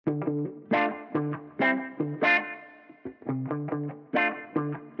What's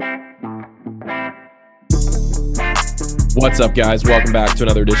up, guys? Welcome back to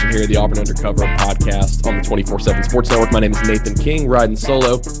another edition here of the Auburn Undercover podcast on the 24/7 Sports Network. My name is Nathan King, riding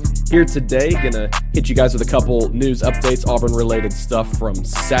solo here today. Gonna hit you guys with a couple news updates, Auburn-related stuff from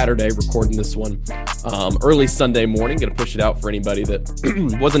Saturday. Recording this one early Sunday morning. Gonna push it out for anybody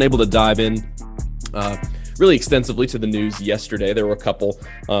that wasn't able to dive in really extensively to the news yesterday. There were a couple.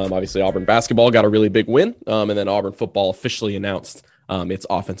 Obviously, Auburn basketball got a really big win, and then Auburn football officially announced its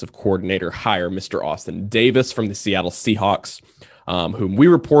offensive coordinator hire, Mr. Austin Davis from the Seattle Seahawks, whom we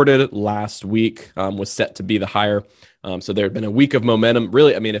reported last week was set to be the hire. So there had been a week of momentum.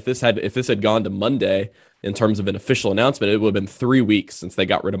 Really, I mean, if this had gone to Monday in terms of an official announcement, it would have been 3 weeks since they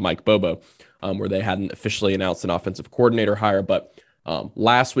got rid of Mike Bobo, where they hadn't officially announced an offensive coordinator hire. But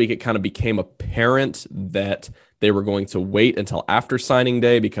last week, it kind of became apparent that they were going to wait until after signing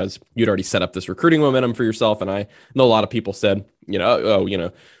day because you'd already set up this recruiting momentum for yourself. And I know a lot of people said, well,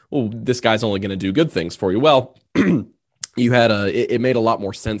 this guy's only going to do good things for you. Well, it made a lot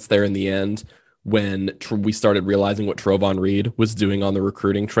more sense there in the end when we started realizing what Trovon Reed was doing on the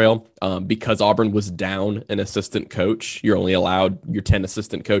recruiting trail. Because Auburn was down an assistant coach, you're only allowed your 10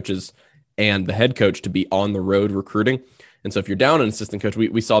 assistant coaches and the head coach to be on the road recruiting. And so if you're down an assistant coach,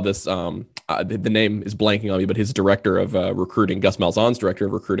 we saw this, the name is blanking on me, but his director of recruiting, Gus Malzahn's director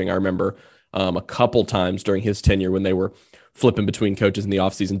of recruiting, I remember a couple times during his tenure when they were flipping between coaches in the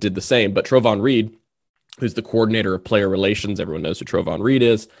offseason did the same. But Trovon Reed, who's the coordinator of player relations, everyone knows who Trovon Reed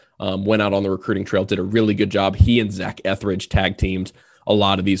is, went out on the recruiting trail, did a really good job. He and Zach Etheridge tag teamed a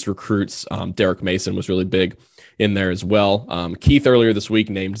lot of these recruits. Derek Mason was really big in there as well. Keith earlier this week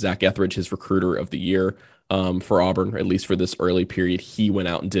named Zach Etheridge his recruiter of the year. For Auburn, at least for this early period. He went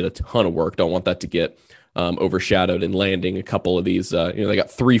out and did a ton of work. Don't want that to get overshadowed in landing a couple of these. They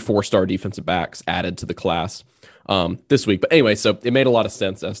got 3 4-star defensive backs added to the class this week. But anyway, so it made a lot of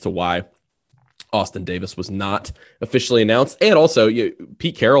sense as to why Austin Davis was not officially announced. And also,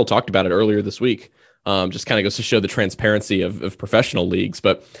 Pete Carroll talked about it earlier this week. Just kind of goes to show the transparency of professional leagues.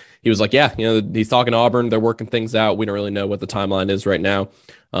 But he was like, he's talking to Auburn. They're working things out. We don't really know what the timeline is right now.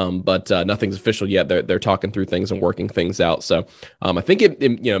 But nothing's official yet. They're talking through things and working things out. So I think it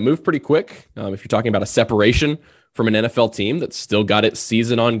moved pretty quick. If you're talking about a separation from an NFL team that's still got its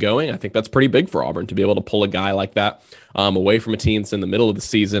season ongoing, I think that's pretty big for Auburn to be able to pull a guy like that away from a team that's in the middle of the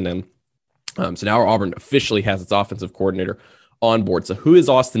season. And so now Auburn officially has its offensive coordinator on board. So who is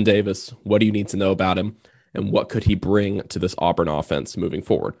Austin Davis? What do you need to know about him? And what could he bring to this Auburn offense moving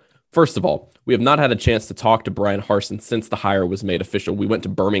forward? First of all, we have not had a chance to talk to Brian Harsin since the hire was made official. We went to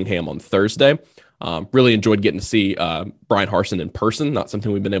Birmingham on Thursday. Really enjoyed getting to see Brian Harsin in person. Not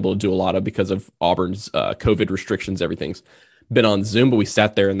something we've been able to do a lot of because of Auburn's COVID restrictions. Everything's been on Zoom, but we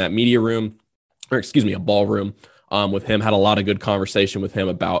sat there in that a ballroom with him, had a lot of good conversation with him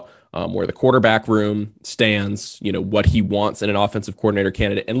about where the quarterback room stands, what he wants in an offensive coordinator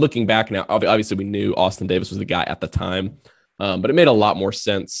candidate. And looking back now, obviously we knew Austin Davis was the guy at the time. But it made a lot more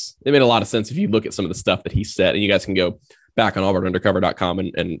sense. It made a lot of sense if you look at some of the stuff that he said, and you guys can go back on auburnundercover.com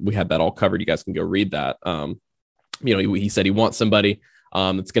and we had that all covered. You guys can go read that. He said he wants somebody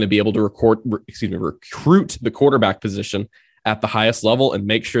that's going to be able to recruit the quarterback position at the highest level and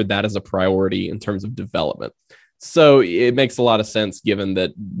make sure that is a priority in terms of development. So it makes a lot of sense given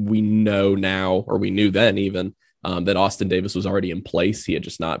that we know now, or we knew then even, that Austin Davis was already in place. He had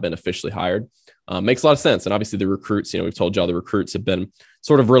just not been officially hired. Makes a lot of sense. And obviously the recruits, we've told y'all the recruits have been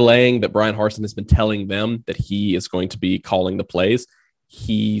sort of relaying that Brian Harsin has been telling them that he is going to be calling the plays.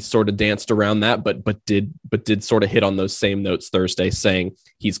 He sort of danced around that, but did sort of hit on those same notes Thursday, saying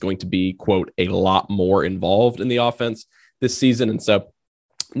he's going to be, quote, a lot more involved in the offense this season. And so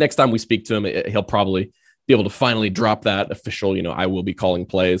next time we speak to him, he'll probably be able to finally drop that official, I will be calling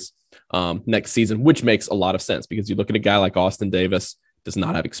plays next season, which makes a lot of sense because you look at a guy like Austin Davis, does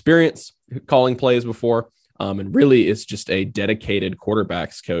not have experience calling plays before, and really is just a dedicated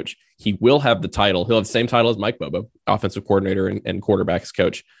quarterbacks coach. He will have the title. He'll have the same title as Mike Bobo, offensive coordinator and quarterbacks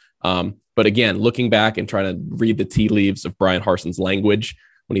coach. But again, looking back and trying to read the tea leaves of Brian Harsin's language,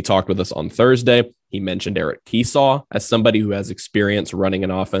 when he talked with us on Thursday, he mentioned Eric Keesaw as somebody who has experience running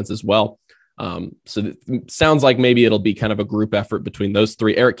an offense as well. So it sounds like maybe it'll be kind of a group effort between those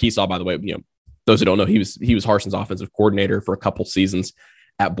three. Eric Keesaw, by the way, those who don't know, he was Harsin's offensive coordinator for a couple seasons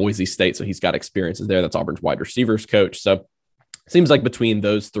at Boise State. So he's got experiences there. That's Auburn's wide receivers coach. So it seems like between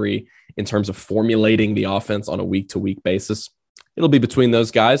those three, in terms of formulating the offense on a week-to-week basis, it'll be between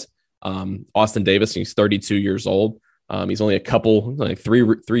those guys. Austin Davis, he's 32 years old. He's only like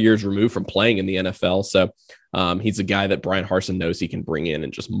three years removed from playing in the NFL. So he's a guy that Brian Harsin knows he can bring in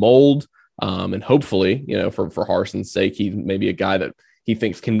and just mold. And hopefully, for Harsin's sake, he's maybe a guy that he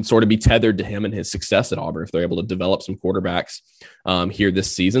thinks can sort of be tethered to him and his success at Auburn if they're able to develop some quarterbacks here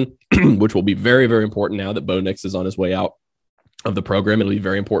this season, which will be very, very important now that Bo Nix is on his way out of the program. It'll be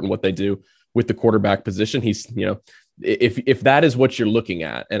very important what they do with the quarterback position. He's, if that is what you're looking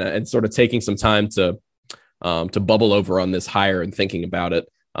at and sort of taking some time to bubble over on this hire and thinking about it,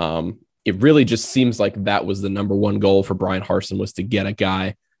 it really just seems like that was the number one goal for Brian Harsin, was to get a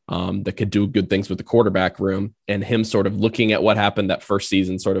guy that could do good things with the quarterback room, and him sort of looking at what happened that first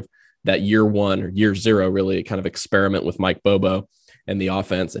season, sort of that year one or year zero, really kind of experiment with Mike Bobo and the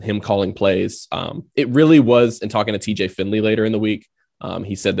offense and him calling plays. It really was, and talking to TJ Finley later in the week,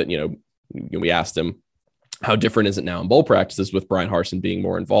 he said that, we asked him, how different is it now in bowl practices with Brian Harsin being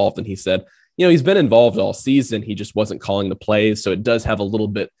more involved? And he said, he's been involved all season. He just wasn't calling the plays. So it does have a little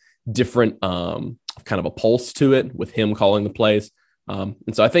bit different kind of a pulse to it with him calling the plays. And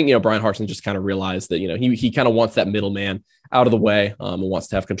so I think, Brian Harsin just kind of realized that, he kind of wants that middleman out of the way and wants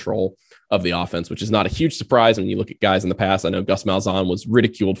to have control of the offense, which is not a huge surprise when you look at guys in the past. I know Gus Malzahn was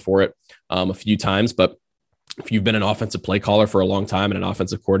ridiculed for it a few times, but if you've been an offensive play caller for a long time and an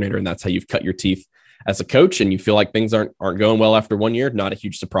offensive coordinator, and that's how you've cut your teeth as a coach, and you feel like things aren't going well after 1 year, not a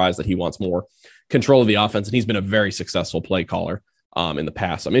huge surprise that he wants more control of the offense. And he's been a very successful play caller in the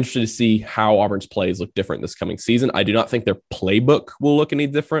past. I'm interested to see how Auburn's plays look different this coming season. I do not think their playbook will look any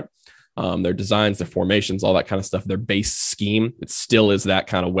different. Their designs, their formations, all that kind of stuff, their base scheme, it still is that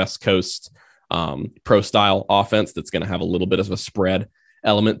kind of West Coast pro style offense that's going to have a little bit of a spread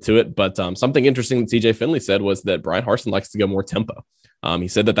element to it. But something interesting that TJ Finley said was that Brian Harsin likes to go more tempo. He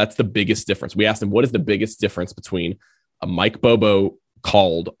said that that's the biggest difference. We asked him, what is the biggest difference between a Mike Bobo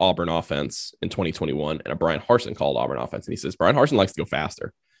called Auburn offense in 2021 and a Brian Harsin called Auburn offense? And he says Brian Harsin likes to go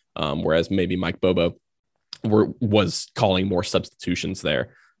faster, whereas maybe Mike Bobo was calling more substitutions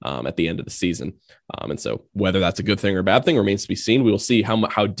there at the end of the season. And so whether that's a good thing or a bad thing remains to be seen. We will see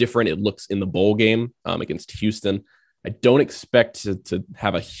how different it looks in the bowl game against Houston. I don't expect to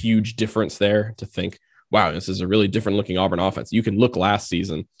have a huge difference there, to think, wow, this is a really different looking Auburn offense. You can look last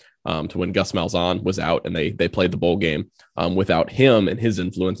season to when Gus Malzahn was out and they played the bowl game without him, and his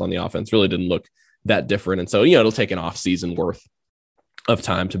influence on the offense really didn't look that different. And so, it'll take an off season worth of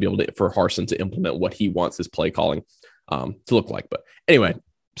time to be able to, for Harsin to implement what he wants his play calling to look like. But anyway,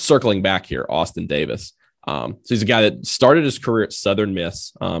 circling back here, Austin Davis. So he's a guy that started his career at Southern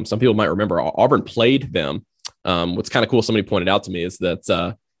Miss. Some people might remember Auburn played them. What's kind of cool, somebody pointed out to me, is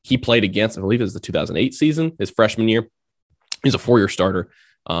that he played against, I believe it was the 2008 season, his freshman year. He's a 4-year starter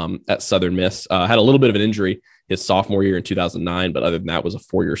at Southern Miss. Had a little bit of an injury his sophomore year in 2009, but other than that was a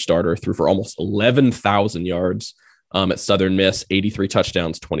 4-year starter, threw for almost 11,000 yards at Southern Miss, 83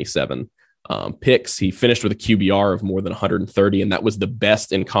 touchdowns, 27 picks. He finished with a QBR of more than 130, and that was the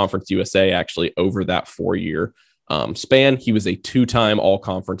best in Conference USA actually over that 4-year span. He was a 2-time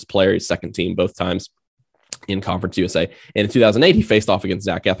all-conference player, his second team both times in Conference USA. And in 2008, he faced off against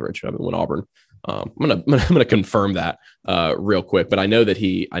Zach Etheridge when Auburn. I'm gonna confirm that real quick, but I know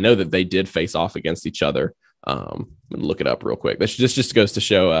that they did face off against each other. I'm gonna look it up real quick. This just goes to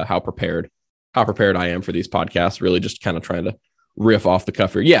show how prepared I am for these podcasts. Really, just kind of trying to riff off the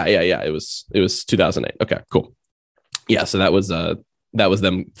cuff here. Yeah. It was 2008. Okay, cool. Yeah, so that was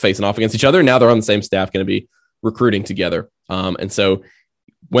them facing off against each other. Now they're on the same staff, going to be recruiting together. And so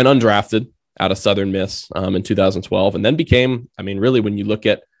went undrafted out of Southern Miss in 2012, and then became, really, when you look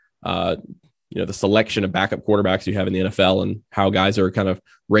at the selection of backup quarterbacks you have in the NFL and how guys are kind of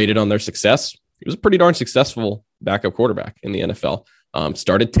rated on their success, he was a pretty darn successful backup quarterback in the NFL.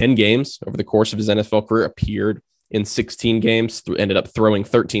 Started 10 games over the course of his NFL career, appeared in 16 games, ended up throwing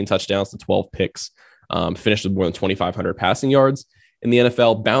 13 touchdowns to 12 picks, finished with more than 2,500 passing yards in the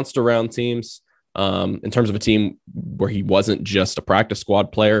NFL, bounced around teams in terms of a team where he wasn't just a practice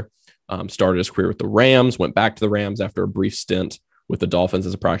squad player. Started his career with the Rams, went back to the Rams after a brief stint with the Dolphins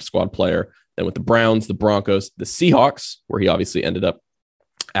as a practice squad player, then with the Browns, the Broncos, the Seahawks, where he obviously ended up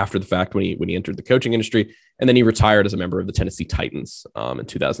after the fact when he entered the coaching industry, and then he retired as a member of the Tennessee Titans in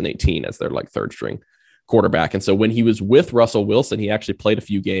 2018 as their third string quarterback. And so when he was with Russell Wilson, he actually played a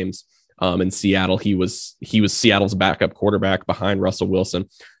few games in Seattle. He was Seattle's backup quarterback behind Russell Wilson.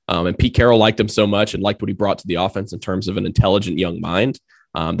 And Pete Carroll liked him so much and liked what he brought to the offense in terms of an intelligent young mind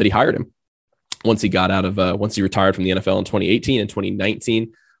that he hired him. Once he retired from the NFL in 2018 and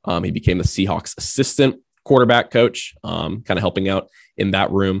 2019, he became the Seahawks assistant quarterback coach, kind of helping out in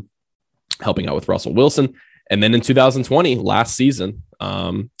that room, helping out with Russell Wilson. And then in 2020, last season,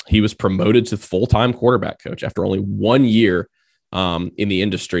 he was promoted to full-time quarterback coach after only 1 year in the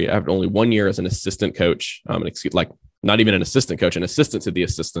industry, after only 1 year as an assistant coach, not even an assistant coach, an assistant to the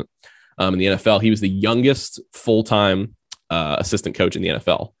assistant in the NFL. He was the youngest full-time assistant coach in the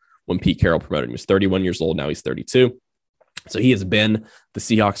NFL when Pete Carroll promoted him. He was 31 years old. Now he's 32. So he has been the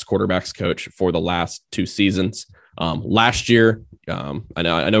Seahawks quarterbacks coach for the last 2 seasons. Last year, I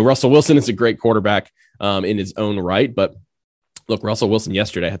know Russell Wilson is a great quarterback in his own right, but look, Russell Wilson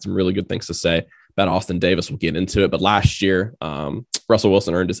yesterday had some really good things to say about Austin Davis. We'll get into it. But last year, Russell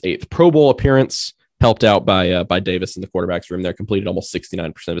Wilson earned his 8th Pro Bowl appearance, helped out by Davis in the quarterback's room there, completed almost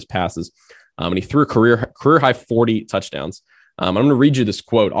 69% of his passes. And he threw a career high 40 touchdowns. I'm going to read you this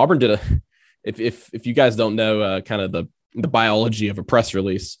quote. Auburn did if you guys don't know kind of the biology of a press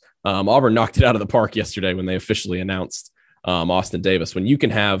release, Auburn knocked it out of the park yesterday when they officially announced Austin Davis. When you can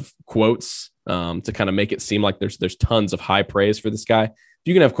have quotes to kind of make it seem like there's tons of high praise for this guy, if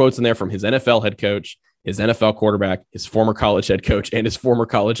you can have quotes in there from his NFL head coach, his NFL quarterback, his former college head coach, and his former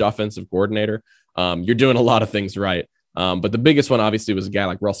college offensive coordinator, you're doing a lot of things right. But the biggest one obviously was a guy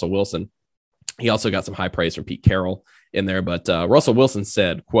like Russell Wilson. He also got some high praise from Pete Carroll in there, but Russell Wilson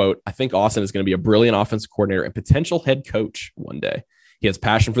said, quote, "I think Austin is going to be a brilliant offensive coordinator and potential head coach one day. He has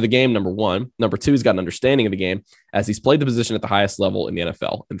passion for the game, number one. Number two, he's got an understanding of the game as he's played the position at the highest level in the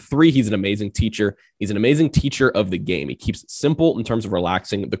NFL. And 3, he's an amazing teacher. He's an amazing teacher of the game. He keeps it simple in terms of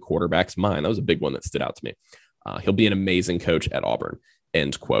relaxing the quarterback's mind." That was a big one that stood out to me. He'll be an amazing coach at Auburn,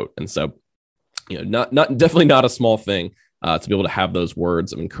 end quote. And so, definitely not a small thing to be able to have those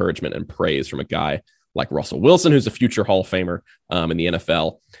words of encouragement and praise from a guy like Russell Wilson, who's a future Hall of Famer in the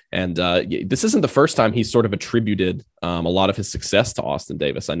NFL. And this isn't the first time he's sort of attributed a lot of his success to Austin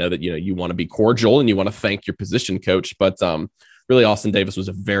Davis. I know that, you want to be cordial and you want to thank your position coach, but really Austin Davis was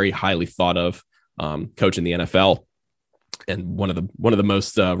a very highly thought of coach in the NFL and one of the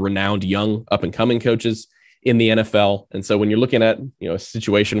most renowned young up and coming coaches in the NFL. And so when you're looking at, a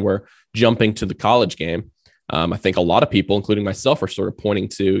situation where jumping to the college game, I think a lot of people, including myself, are sort of pointing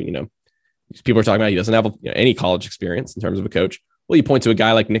to, people are talking about he doesn't have any college experience in terms of a coach. Well, you point to a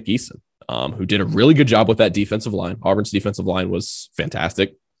guy like Nick Eason, who did a really good job with that defensive line. Auburn's defensive line was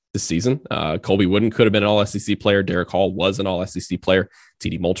fantastic this season. Colby Wooden could have been an all-SEC player. Derek Hall was an all-SEC player.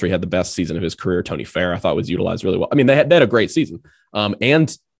 T.D. Moultrie had the best season of his career. Tony Fair, I thought, was utilized really well. I mean, they had a great season.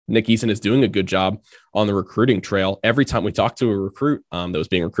 And Nick Eason is doing a good job on the recruiting trail. Every time we talk to a recruit that was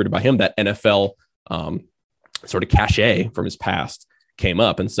being recruited by him, that NFL sort of cachet from his past came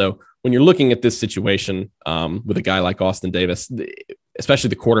up. And so when you're looking at this situation with a guy like Austin Davis, especially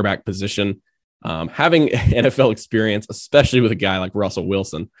the quarterback position, having NFL experience, especially with a guy like Russell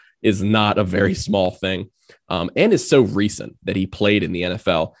Wilson, is not a very small thing, and is so recent that he played in the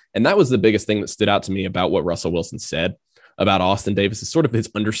NFL. And that was the biggest thing that stood out to me about what Russell Wilson said about Austin Davis, is sort of his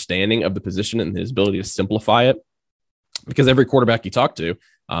understanding of the position and his ability to simplify it. Because every quarterback you talk to,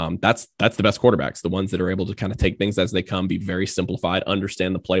 that's the best quarterbacks, the ones that are able to kind of take things as they come, be very simplified,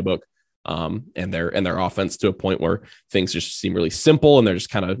 understand the playbook, and their offense to a point where things just seem really simple and they're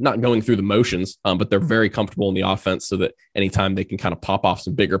just kind of not going through the motions, but they're very comfortable in the offense so that anytime they can kind of pop off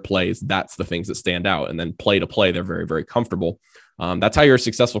some bigger plays, that's the things that stand out. And then play to play, they're very, very comfortable. That's how you're a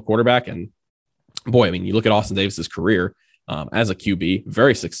successful quarterback. And boy, I mean, you look at Austin Davis's career as a QB,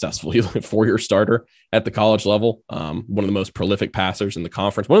 very successful. He's a 4-year starter at the college level, one of the most prolific passers in the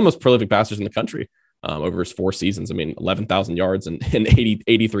conference, one of the most prolific passers in the country over his 4 seasons. I mean, 11,000 yards and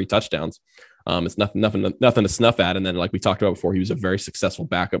 83 touchdowns. It's nothing to snuff at. And then, like we talked about before, he was a very successful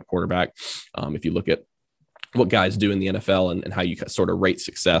backup quarterback. If you look at what guys do in the NFL and how you sort of rate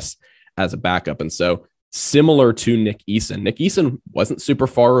success as a backup. And so, similar to Nick Eason wasn't super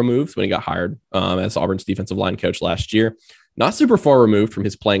far removed when he got hired as Auburn's defensive line coach last year. Not super far removed from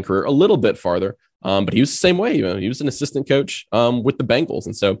his playing career, a little bit farther, but he was the same way. He was an assistant coach with the Bengals.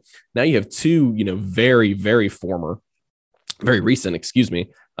 And so now you have 2, very, very recent,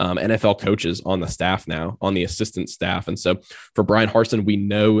 NFL coaches on the staff now, on the assistant staff. And so for Brian Harsin, we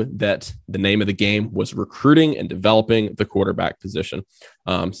know that the name of the game was recruiting and developing the quarterback position.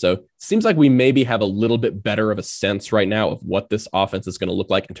 So it seems like we maybe have a little bit better of a sense right now of what this offense is going to look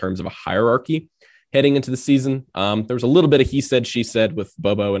like in terms of a hierarchy heading into the season. There was a little bit of he said, she said with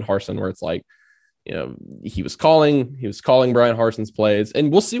Bobo and Harsin, where it's like, he was calling Brian Harsin's plays, and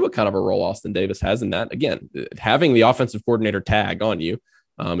we'll see what kind of a role Austin Davis has in that. Again, having the offensive coordinator tag on you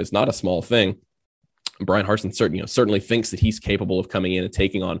is not a small thing. Brian Harsin certainly thinks that he's capable of coming in and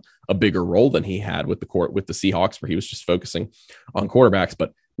taking on a bigger role than he had with the Seahawks, where he was just focusing on quarterbacks.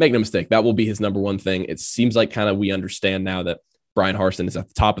 But make no mistake, that will be his number one thing. It seems like kind of we understand now that Brian Harsin is at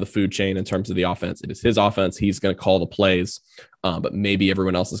the top of the food chain in terms of the offense. It is his offense. He's going to call the plays, but maybe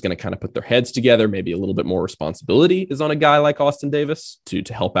everyone else is going to kind of put their heads together. Maybe a little bit more responsibility is on a guy like Austin Davis to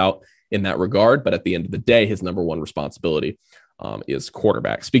help out in that regard. But at the end of the day, his number one responsibility is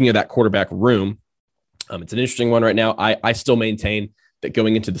quarterback. Speaking of that quarterback room, it's an interesting one right now. I still maintain that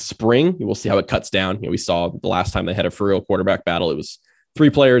going into the spring, we'll see how it cuts down. We saw the last time they had a for real quarterback battle, it was 3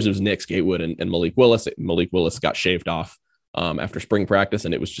 players. It was Nick Gatewood and Malik Willis. Malik Willis got shaved off after spring practice,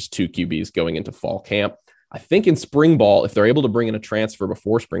 and it was just 2 QBs going into fall camp. I think in spring ball, if they're able to bring in a transfer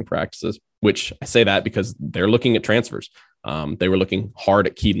before spring practices, which I say that because they're looking at transfers. They were looking hard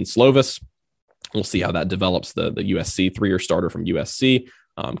at Keaton Slovis. We'll see how that develops. The USC 3-year starter from USC,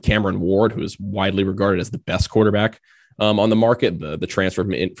 Cameron Ward, who is widely regarded as the best quarterback on the market. The transfer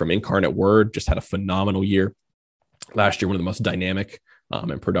from Incarnate Word just had a phenomenal year last year. One of the most dynamic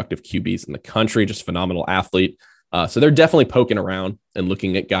and productive QBs in the country, just phenomenal athlete. So they're definitely poking around and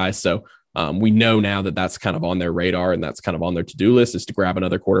looking at guys. So we know now that that's kind of on their radar and that's kind of on their to-do list, is to grab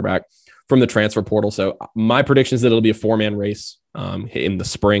another quarterback from the transfer portal. So my prediction is that it'll be a 4-man race in the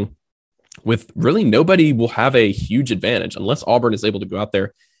spring, with really nobody will have a huge advantage unless Auburn is able to go out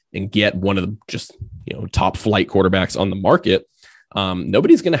there and get one of the just top flight quarterbacks on the market.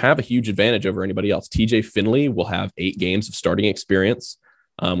 Nobody's going to have a huge advantage over anybody else. TJ Finley will have 8 games of starting experience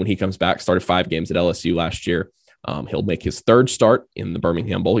when he comes back. Started 5 games at LSU last year. He'll make his 3rd start in the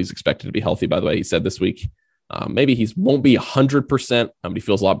Birmingham Bowl. He's expected to be healthy, by the way. He said this week. Maybe he won't be 100%, but he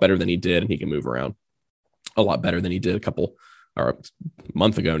feels a lot better than he did, and he can move around a lot better than he did a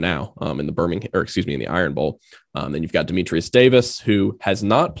month ago now in the Iron Bowl. Then you've got Demetrius Davis, who did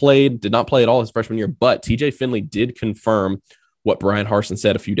not play at all his freshman year, but TJ Finley did confirm what Brian Harsin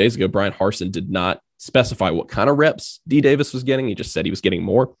said a few days ago. Brian Harsin did not specify what kind of reps D Davis was getting. He just said he was getting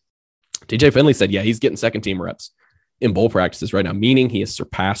more. TJ Finley said, yeah, he's getting second team reps in bowl practices right now, meaning he has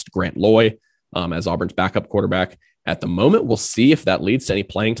surpassed Grant Loy as Auburn's backup quarterback at the moment. We'll see if that leads to any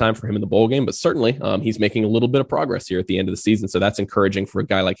playing time for him in the bowl game, but certainly he's making a little bit of progress here at the end of the season. So that's encouraging for a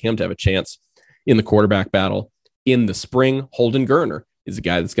guy like him to have a chance in the quarterback battle in the spring. Holden Gerner is a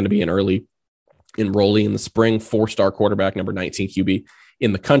guy that's going to be an early enrollee in the spring, 4-star quarterback, number 19 QB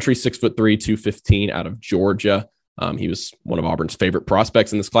in the country, 6'3", 215 out of Georgia. He was one of Auburn's favorite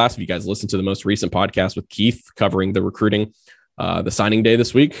prospects in this class. If you guys listen to the most recent podcast with Keith covering the recruiting, the signing day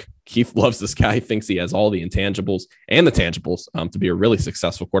this week, Keith loves this guy. He thinks he has all the intangibles and the tangibles to be a really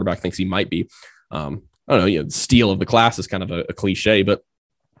successful quarterback. Thinks he might be, steal of the class is kind of a cliche, but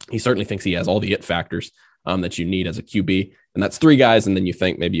he certainly thinks he has all the it factors that you need as a QB. And that's 3 guys. And then you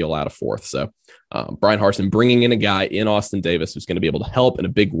think maybe you'll add a 4th. So Brian Harsin bringing in a guy in Austin Davis who's going to be able to help in a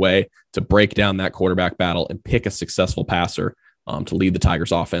big way to break down that quarterback battle and pick a successful passer to lead the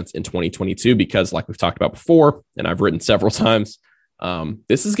Tigers offense in 2022, because like we've talked about before, and I've written several times,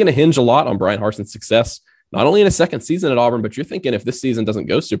 this is going to hinge a lot on Brian Harsin's success, not only in his second season at Auburn, but you're thinking if this season doesn't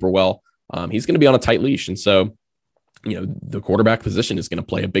go super well, he's going to be on a tight leash. And so, the quarterback position is going to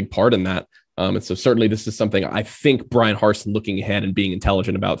play a big part in that. And so certainly this is something I think Brian Harsin, looking ahead and being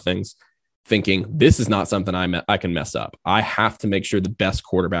intelligent about things, thinking this is not something I can mess up. I have to make sure the best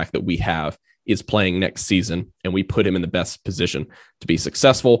quarterback that we have is playing next season, and we put him in the best position to be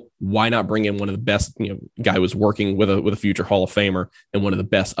successful. Why not bring in one of the best, guy who was working with a future Hall of Famer and one of the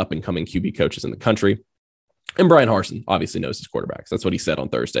best up and coming QB coaches in the country. And Brian Harsin obviously knows his quarterbacks. That's what he said on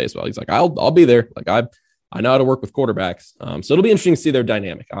Thursday as well. He's like, I'll be there. Like I know how to work with quarterbacks. So it'll be interesting to see their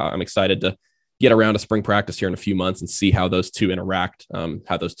dynamic. I'm excited to get around to spring practice here in a few months and see how those two interact,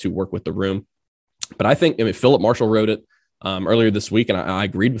 how those two work with the room. But I think, Philip Marshall wrote it earlier this week, and I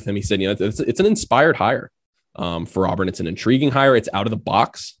agreed with him. He said, it's an inspired hire for Auburn. It's an intriguing hire. It's out of the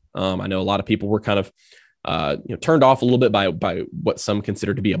box. I know a lot of people were kind of turned off a little bit by what some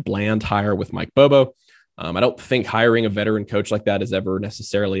consider to be a bland hire with Mike Bobo. I don't think hiring a veteran coach like that is ever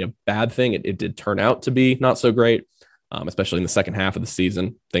necessarily a bad thing. It did turn out to be not so great, especially in the second half of the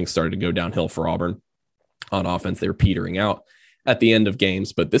season. Things started to go downhill for Auburn on offense. They were petering out at the end of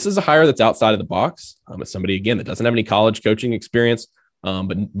games, but this is a hire that's outside of the box. It's somebody, again, that doesn't have any college coaching experience,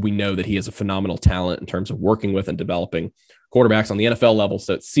 but we know that he has a phenomenal talent in terms of working with and developing quarterbacks on the NFL level.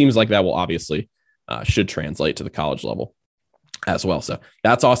 So it seems like that will obviously should translate to the college level as well. So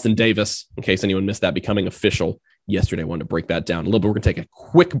that's Austin Davis, in case anyone missed that, becoming official yesterday. I wanted to break that down a little bit. We're going to take a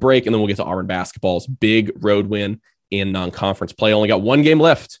quick break, and then we'll get to Auburn basketball's big road win in non-conference play. Only got 1 game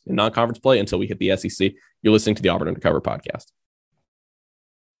left in non-conference play until we hit the SEC. You're listening to the Auburn Undercover podcast.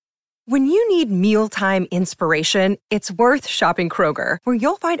 When you need mealtime inspiration, it's worth shopping Kroger, where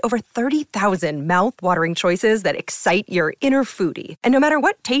you'll find over 30,000 mouth-watering choices that excite your inner foodie. And no matter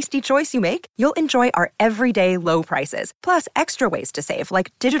what tasty choice you make, you'll enjoy our everyday low prices, plus extra ways to save,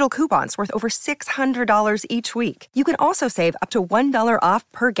 like digital coupons worth over $600 each week. You can also save up to $1 off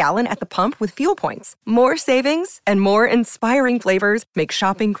per gallon at the pump with fuel points. More savings and more inspiring flavors make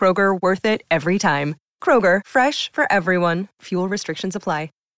shopping Kroger worth it every time. Kroger, fresh for everyone. Fuel restrictions apply.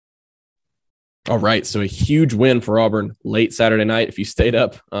 All right, so a huge win for Auburn late Saturday night. If you stayed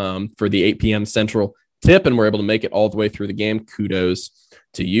up for the 8 p.m. Central tip and were able to make it all the way through the game, kudos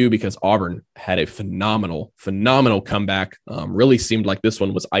to you, because Auburn had a phenomenal comeback. Really seemed like this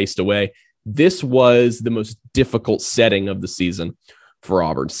one was iced away. This was the most difficult setting of the season for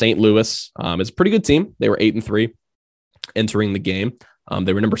Auburn. St. Louis is a pretty good team. They were 8-3 entering the game.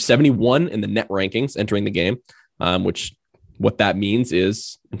 They were number 71 in the net rankings entering the game, which what that means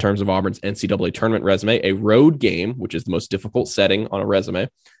is, in terms of Auburn's NCAA tournament resume, a road game, which is the most difficult setting on a resume,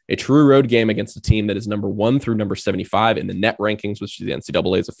 a true road game against a team that is number 1 through number 75 in the net rankings, which is the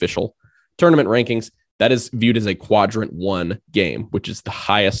NCAA's official tournament rankings. That is viewed as a quadrant 1 game, which is the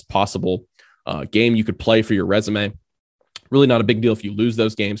highest possible game you could play for your resume. Really not a big deal if you lose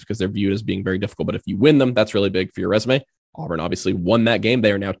those games because they're viewed as being very difficult. But if you win them, that's really big for your resume. Auburn obviously won that game.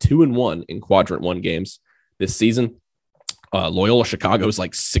 They are now 2-1 in quadrant 1 games this season. Loyola Chicago is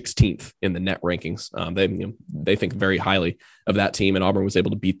like 16th in the net rankings. They think very highly of that team, and Auburn was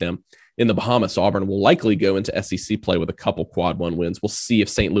able to beat them in the Bahamas. So Auburn will likely go into SEC play with a couple quad 1 wins. We'll see if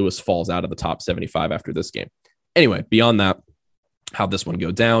St. Louis falls out of the top 75 after this game. Anyway, beyond that, how'd this one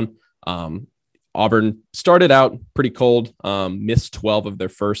go down? Auburn started out pretty cold, missed 12 of their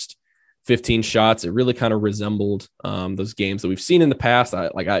first 15 shots. It really kind of resembled those games that we've seen in the past. I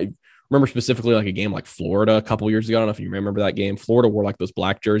remember specifically like a game like Florida a couple years ago. I don't know if you remember that game. Florida wore like those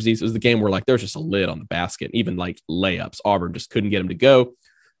black jerseys. It was the game where like there's just a lid on the basket, even like layups. Auburn just couldn't get them to go,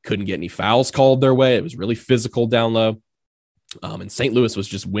 couldn't get any fouls called their way. It was really physical down low. And St. Louis was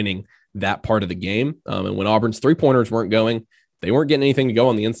just winning that part of the game. And when Auburn's 3-pointers weren't going, they weren't getting anything to go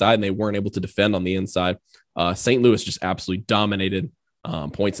on the inside, and they weren't able to defend on the inside. St. Louis just absolutely dominated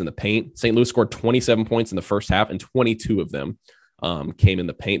points in the paint. St. Louis scored 27 points in the first half, and 22 of them came in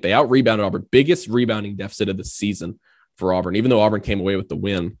the paint. They out-rebounded Auburn. Biggest rebounding deficit of the season for Auburn. Even though Auburn came away with the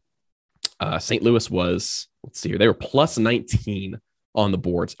win, St. Louis was, let's see here, they were plus 19 on the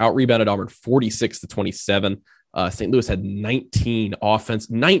boards. Out-rebounded Auburn 46-27. St. Louis had 19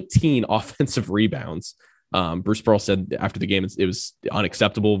 offensive rebounds. Bruce Pearl said after the game it was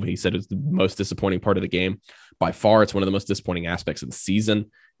unacceptable. He said it was the most disappointing part of the game. By far, it's one of the most disappointing aspects of the season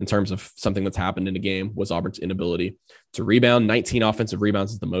in terms of something that's happened in a game was Auburn's inability to rebound. 19 offensive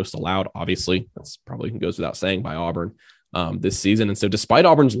rebounds is the most allowed, obviously. That's probably goes without saying by Auburn this season. And so despite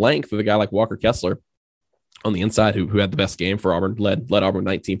Auburn's length with a guy like Walker Kessler on the inside, who had the best game for Auburn, led Auburn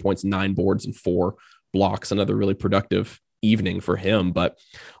 19 points, 9 boards, and 4 blocks. Another really productive evening for him. But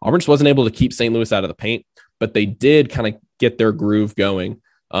Auburn just wasn't able to keep St. Louis out of the paint, but they did kind of get their groove going.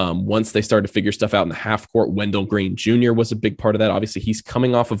 Once they started to figure stuff out in the half court. Wendell Green Jr. was a big part of that. Obviously, he's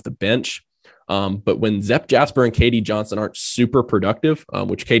coming off of the bench. But when Zep Jasper and KD Johnson aren't super productive,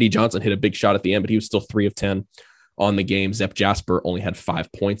 which KD Johnson hit a big shot at the end, but he was still 3 of 10 on the game. Zep Jasper only had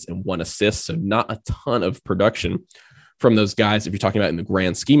 5 points and 1 assist. So not a ton of production from those guys if you're talking about in the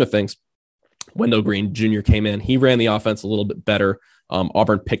grand scheme of things. Wendell Green Jr. came in. He ran the offense a little bit better.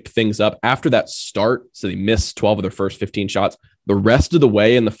 Auburn picked things up after that start. So they missed 12 of their first 15 shots. The rest of the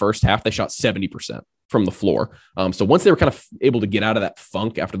way in the first half, they shot 70% from the floor. So once they were kind of able to get out of that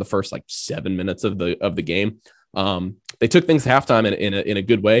funk after the first like 7 minutes of the game, they took things to halftime in a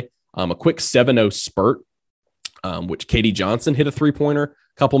good way. A quick 7-0 spurt, which KD Johnson hit a 3-pointer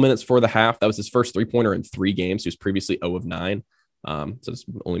a couple minutes before the half. That was his first 3-pointer in 3 games. He was previously 0 of 9. So he's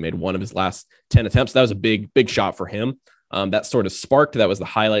only made 1 of his last 10 attempts. That was a big shot for him. That sort of sparked. That was the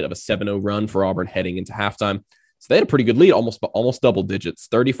highlight of a 7-0 run for Auburn heading into halftime. So they had a pretty good lead, almost double digits,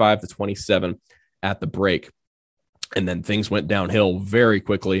 35-27 at the break. And then things went downhill very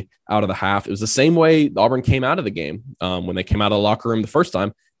quickly out of the half. It was the same way Auburn came out of the game. When they came out of the locker room the first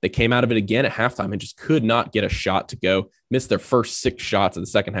time, they came out of it again at halftime and just could not get a shot to go. Missed their first 6 shots in the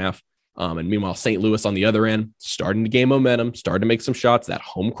second half. And meanwhile, St. Louis on the other end, starting to gain momentum, starting to make some shots. That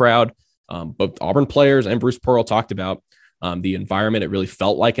home crowd, both Auburn players and Bruce Pearl talked about the environment. It really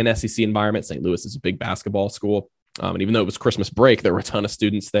felt like an SEC environment. St. Louis is a big basketball school. And even though it was Christmas break, there were a ton of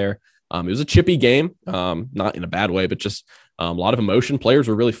students there. It was a chippy game, not in a bad way, but just a lot of emotion. Players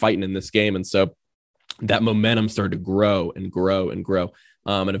were really fighting in this game. And so that momentum started to grow and grow and grow.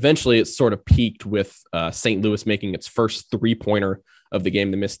 And eventually it sort of peaked with St. Louis making its first 3-pointer of the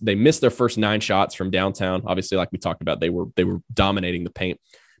game. They missed their first 9 shots from downtown. Obviously, like we talked about, they were dominating the paint.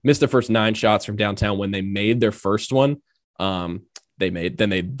 Missed their first 9 shots from downtown. When they made their first one, they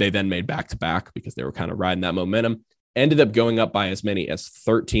then made back-to-back because they were kind of riding that momentum. Ended up going up by as many as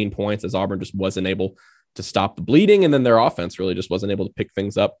 13 points as Auburn just wasn't able to stop the bleeding. And then their offense really just wasn't able to pick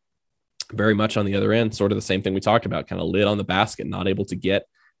things up very much on the other end. Sort of the same thing we talked about, kind of lid on the basket, not able to get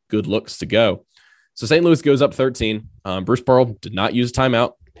good looks to go. So St. Louis goes up 13. Bruce Pearl did not use a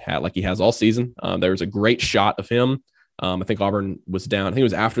timeout, like he has all season. There was a great shot of him. I think Auburn was down. I think it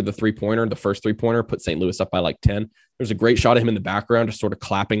was after the three-pointer, the first three-pointer, put St. Louis up by like 10. There's a great shot of him in the background, just sort of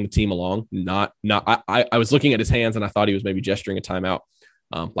clapping the team along. I was looking at his hands and I thought he was maybe gesturing a timeout,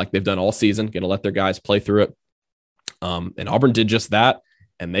 like they've done all season, going to let their guys play through it. And Auburn did just that,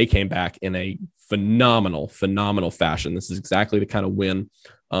 and they came back in a phenomenal fashion. This is exactly the kind of win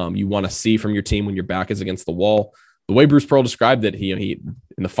you want to see from your team when your back is against the wall. The way Bruce Pearl described it, he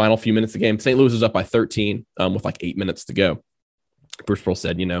in the final few minutes of the game, St. Louis was up by 13 with like 8 minutes to go. Bruce Pearl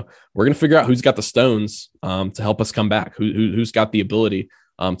said, we're going to figure out who's got the stones to help us come back, who's got the ability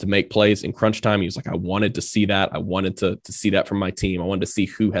to make plays in crunch time. He was like, I wanted to see that. I wanted to see that from my team. I wanted to see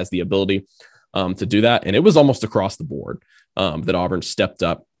who has the ability to do that. And it was almost across the board that Auburn stepped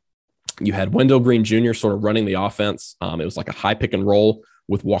up. You had Wendell Green Jr. sort of running the offense. It was like a high pick and roll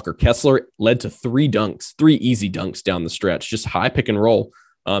with Walker Kessler, led to 3 easy dunks down the stretch, just high pick and roll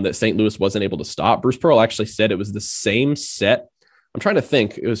that St. Louis wasn't able to stop. Bruce Pearl actually said it was the same set. I'm trying to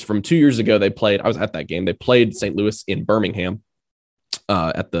think. It was from 2 years ago. I was at that game. They played St. Louis in Birmingham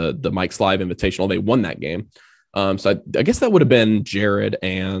at the Mike Slive Invitational. They won that game. So I guess that would have been Jared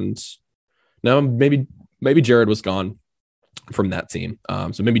maybe Jared was gone from that team.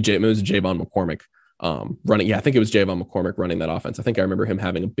 So maybe it was Javon McCormick running. Yeah, I think it was Javon McCormick running that offense. I think I remember him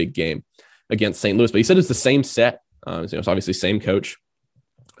having a big game against St. Louis, but he said it's the same set. It's obviously same coach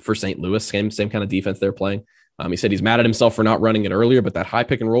for St. Louis, same kind of defense they're playing. He said he's mad at himself for not running it earlier, but that high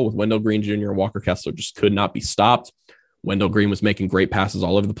pick and roll with Wendell Green Jr. and Walker Kessler just could not be stopped. Wendell Green was making great passes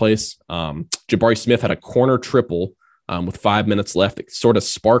all over the place. Jabari Smith had a corner triple with 5 minutes left. It sort of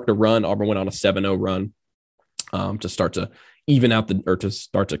sparked a run. Auburn went on a 7-0 run to start to even out to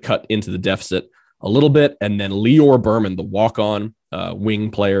start to cut into the deficit a little bit. And then Lior Berman, the walk-on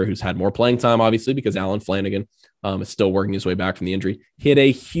wing player who's had more playing time, obviously, because Alan Flanagan is still working his way back from the injury, hit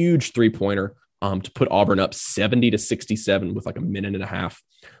a huge three-pointer to put Auburn up 70-67 with like a minute and a half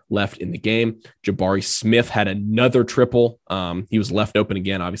left in the game. Jabari Smith had another triple. He was left open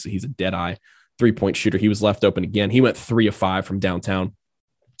again. Obviously, he's a dead-eye three-point shooter. He was left open again. He went 3 of 5 from downtown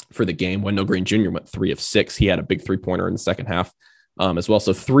for the game. Wendell Green Jr. went 3 of 6. He had a big three-pointer in the second half as well.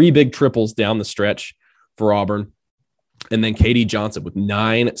 So 3 big triples down the stretch for Auburn. And then KD Johnson, with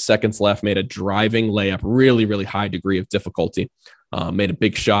 9 seconds left, made a driving layup, really, really high degree of difficulty, made a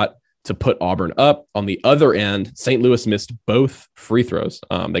big shot to put Auburn up. On the other end, St. Louis missed both free throws.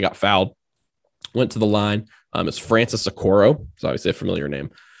 They got fouled, went to the line. It's Francis Okoro. It's obviously a familiar name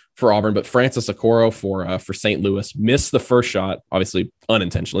for Auburn, but Francis Okoro for St. Louis missed the first shot, obviously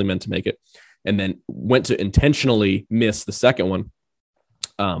unintentionally, meant to make it, and then went to intentionally miss the second one.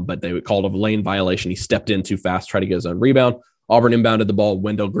 But they called a lane violation. He stepped in too fast, tried to get his own rebound. Auburn inbounded the ball.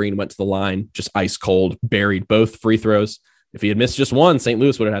 Wendell Green went to the line, just ice cold, buried both free throws. If he had missed just one, St.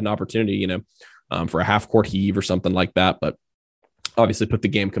 Louis would have had an opportunity, for a half-court heave or something like that. But obviously put the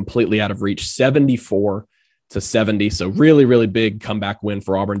game completely out of reach, 74-70. So really, really big comeback win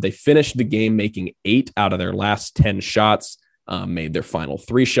for Auburn. They finished the game making 8 out of their last 10 shots, made their final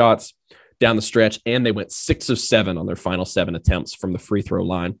 3 shots down the stretch, and they went 6 of 7 on their final 7 attempts from the free throw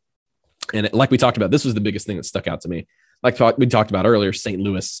line. And like we talked about, this was the biggest thing that stuck out to me. Like we talked about earlier, St.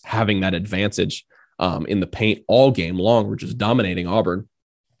 Louis having that advantage in the paint all game long. We're just dominating Auburn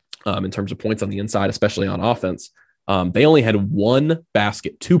in terms of points on the inside, especially on offense. They only had 1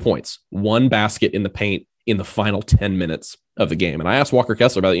 basket, 2 points, 1 basket in the paint in the final 10 minutes of the game. And I asked Walker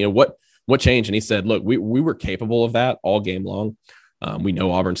Kessler about it, what changed? And he said, look, we were capable of that all game long. We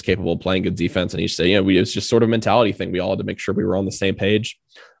know Auburn's capable of playing good defense. And he said, it was just sort of a mentality thing. We all had to make sure we were on the same page.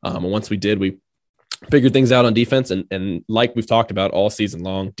 And once we did, we figured things out on defense. And like we've talked about all season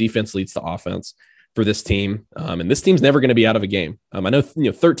long, defense leads to offense for this team. And this team's never going to be out of a game. I know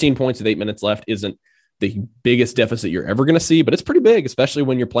 13 points with 8 minutes left isn't the biggest deficit you're ever going to see, but it's pretty big, especially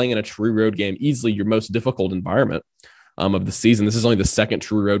when you're playing in a true road game, easily your most difficult environment of the season. This is only the second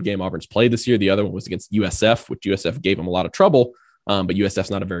true road game Auburn's played this year. The other one was against USF, which USF gave them a lot of trouble, but USF's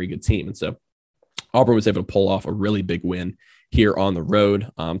not a very good team. And so Auburn was able to pull off a really big win here on the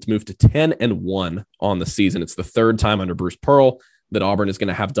road to move to 10-1 on the season. It's the 3rd time under Bruce Pearl that Auburn is going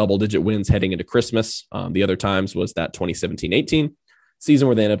to have double-digit wins heading into Christmas. The other times was that 2017-18 season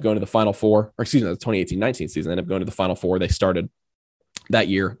where they ended up going to the Final Four, or excuse me, the 2018-19 season, they ended up going to the Final Four. They started that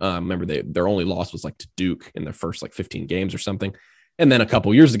year. Remember, their only loss was like to Duke in their first like 15 games or something. And then a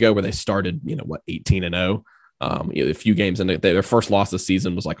couple years ago where they started, 18-0. A few games, and their first loss this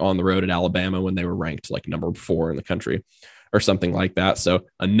season was like on the road at Alabama when they were ranked like number 4 in the country or something like that. So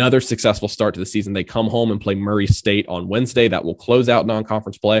another successful start to the season. They come home and play Murray State on Wednesday. That will close out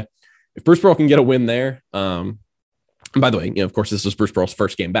non-conference play. If Bruce Pearl can get a win there, and by the way, of course, this was Bruce Pearl's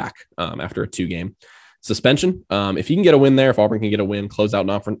first game back after a 2-game suspension. If he can get a win there, if Auburn can get a win, close out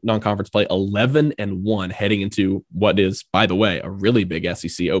non-conference play 11-1 heading into what is, by the way, a really big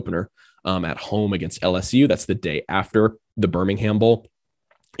SEC opener at home against LSU. That's the day after the Birmingham Bowl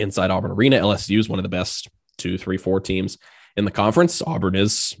inside Auburn Arena. LSU is one of the best 2, 3, 4 teams in the conference. Auburn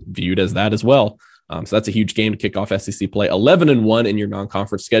is viewed as that as well. So that's a huge game to kick off SEC play. 11-1 in your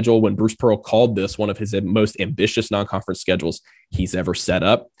non-conference schedule. When Bruce Pearl called this one of his most ambitious non-conference schedules he's ever set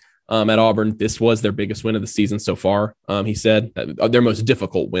up at Auburn, this was their biggest win of the season so far. He said that their most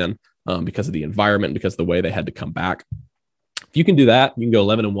difficult win because of the environment, because of the way they had to come back. If you can do that, you can go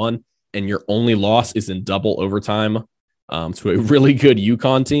 11-1, and your only loss is in double overtime to a really good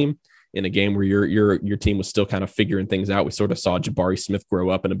UConn team in a game where your team was still kind of figuring things out. We sort of saw Jabari Smith grow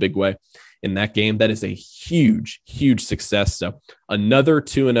up in a big way in that game. That is a huge, huge success. So another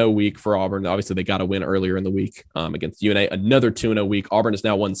 2-0 week for Auburn. Obviously, they got a win earlier in the week against UNA. Another 2-0 week. Auburn has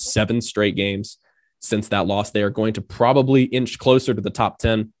now won 7 straight games since that loss. They are going to probably inch closer to the top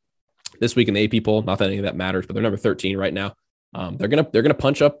 10 this week in the AP poll. Not that any of that matters, but they're number 13 right now. They're gonna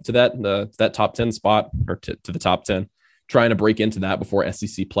punch up to that top 10 spot, or to the top 10, trying to break into that before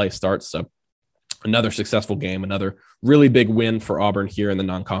SEC play starts. So another successful game, another really big win for Auburn here in the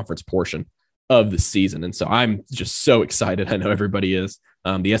non-conference portion of the season. And so I'm just so excited. I know everybody is.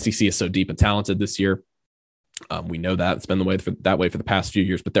 The SEC is so deep and talented this year. We know that it's been that way for the past few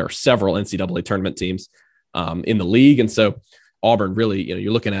years, but there are several NCAA tournament teams in the league. And so Auburn really,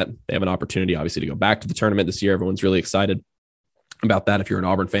 you're looking at, they have an opportunity obviously to go back to the tournament this year. Everyone's really excited about that. If you're an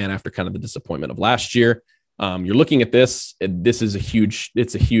Auburn fan after kind of the disappointment of last year, you're looking at this. This is a huge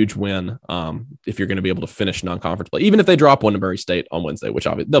win if you're going to be able to finish non-conference play, even if they drop one to Murray State on Wednesday, which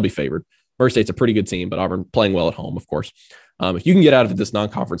obviously they'll be favored. Murray State's a pretty good team, but Auburn playing well at home, of course. If you can get out of this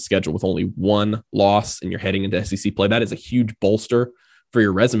non-conference schedule with only 1 loss and you're heading into SEC play, that is a huge bolster for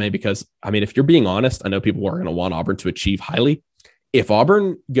your resume. Because if you're being honest, I know people are going to want Auburn to achieve highly. If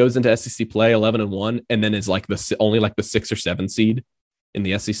Auburn goes into SEC play 11-1 and then is like only like the 6 or 7 seed in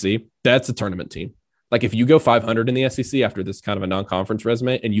the SEC, that's a tournament team. Like if you go 500 in the SEC after this kind of a non-conference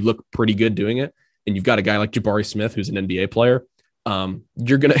resume and you look pretty good doing it, and you've got a guy like Jabari Smith who's an NBA player,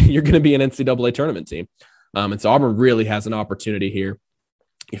 you're gonna be an NCAA tournament team. And so Auburn really has an opportunity here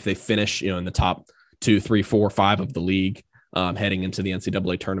if they finish in the top 2, 3, 4, 5 of the league heading into the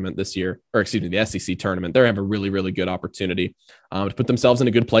NCAA tournament this year, or excuse me, the SEC tournament. They have a really, really good opportunity to put themselves in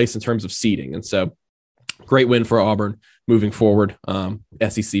a good place in terms of seeding. And so great win for Auburn moving forward.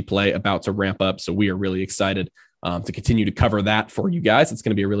 SEC play about to ramp up. So we are really excited to continue to cover that for you guys. It's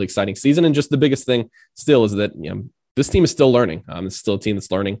going to be a really exciting season. And just the biggest thing still is that, this team is still learning. It's still a team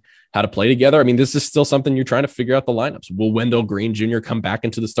that's learning how to play together. This is still something you're trying to figure out the lineups. Will Wendell Green Jr. come back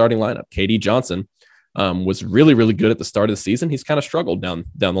into the starting lineup? KD Johnson was really, really good at the start of the season. He's kind of struggled down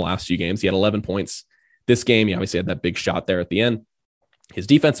the last few games. He had 11 points this game. He obviously had that big shot there at the end. His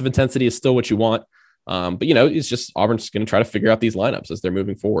defensive intensity is still what you want. But it's just Auburn's going to try to figure out these lineups as they're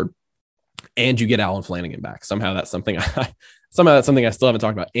moving forward. And you get Alan Flanagan back. Somehow that's something I still haven't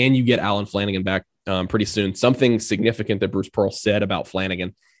talked about. And you get Alan Flanagan back pretty soon. Something significant that Bruce Pearl said about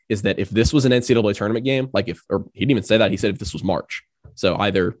Flanagan is that if this was an NCAA tournament game, or he didn't even say that, he said if this was March. So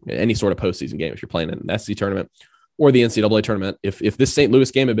either any sort of postseason game, if you're playing in an SEC tournament or the NCAA tournament, if this St. Louis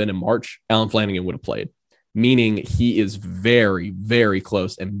game had been in March, Alan Flanagan would have played, meaning he is very, very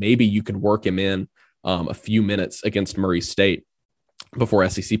close. And maybe you can work him in a few minutes against Murray State before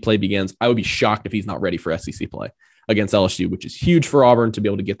SEC play begins. I would be shocked if he's not ready for SEC play against LSU, which is huge for Auburn to be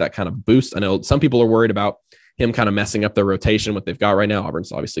able to get that kind of boost. I know some people are worried about him kind of messing up their rotation, what they've got right now.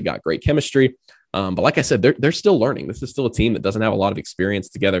 Auburn's obviously got great chemistry. But like I said, they're still learning. This is still a team that doesn't have a lot of experience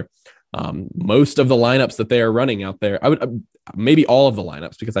together. Most of the lineups that they are running out there, I would maybe all of the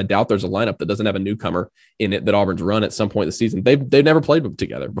lineups, because I doubt there's a lineup that doesn't have a newcomer in it that Auburn's run at some point this season. They've never played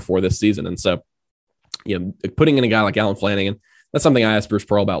together before this season. And so, putting in a guy like Alan Flanagan, that's something I asked Bruce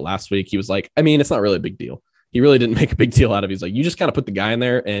Pearl about last week. He was like, it's not really a big deal. He really didn't make a big deal out of it. He's like, you just kind of put the guy in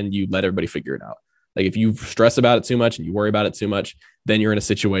there and you let everybody figure it out. Like if you stress about it too much and you worry about it too much, then you're in a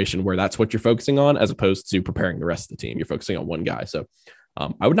situation where that's what you're focusing on, as opposed to preparing the rest of the team. You're focusing on one guy. So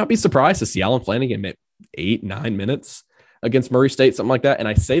I would not be surprised to see Alan Flanagan at 8-9 minutes against Murray State, something like that. And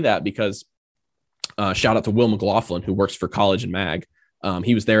I say that because shout out to Will McLaughlin, who works for College and Mag.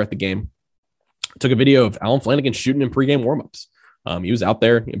 He was there at the game. Took a video of Alan Flanagan shooting in pregame warmups. He was out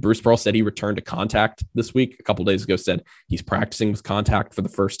there. And Bruce Pearl said he returned to contact this week. A couple of days ago said he's practicing with contact for the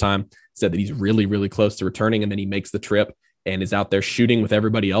first time. Said that he's really, really close to returning. And then he makes the trip and is out there shooting with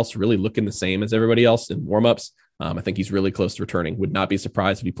everybody else, really looking the same as everybody else in warmups. I think he's really close to returning. Would not be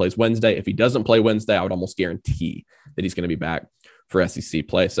surprised if he plays Wednesday. If he doesn't play Wednesday, I would almost guarantee that he's going to be back for SEC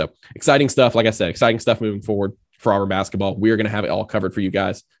play. So exciting stuff. Like I said, exciting stuff moving forward for Auburn basketball. We are going to have it all covered for you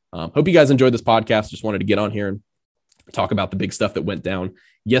guys. Hope you guys enjoyed this podcast. Just wanted to get on here and talk about the big stuff that went down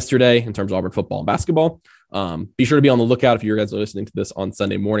yesterday in terms of Auburn football and basketball. Be sure to be on the lookout if you guys are listening to this on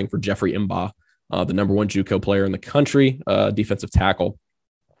Sunday morning for Jeffrey Imbaugh, the number one JUCO player in the country, defensive tackle,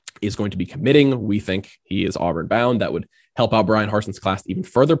 is going to be committing. We think he is Auburn bound. That would help out Brian Harsin's class even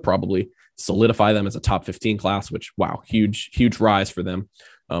further, probably solidify them as a top 15 class, which, wow, huge rise for them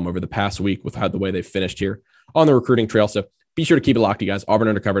over the past week with how the way they've finished here on the recruiting trail. So be sure to keep it locked, you guys.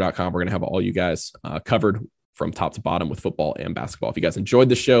 AuburnUndercover.com. We're going to have all you guys covered from top to bottom with football and basketball. If you guys enjoyed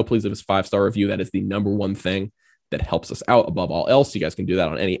the show, please leave us a 5-star review. That is the number one thing that helps us out above all else. You guys can do that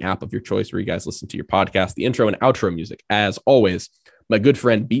on any app of your choice where you guys listen to your podcast. The intro and outro music, as always, my good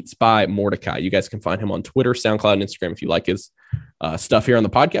friend Beats by Mordecai. You guys can find him on Twitter, SoundCloud, and Instagram. If you like his stuff here on the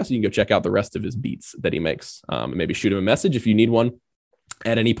podcast, you can go check out the rest of his beats that he makes. And maybe shoot him a message if you need one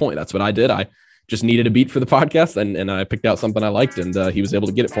at any point. That's what I did. I just needed a beat for the podcast, and I picked out something I liked, and he was able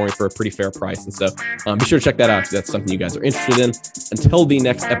to get it for me for a pretty fair price. And so be sure to check that out if that's something you guys are interested in. Until the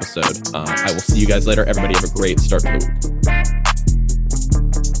next episode, I will see you guys later. Everybody have a great start to the week.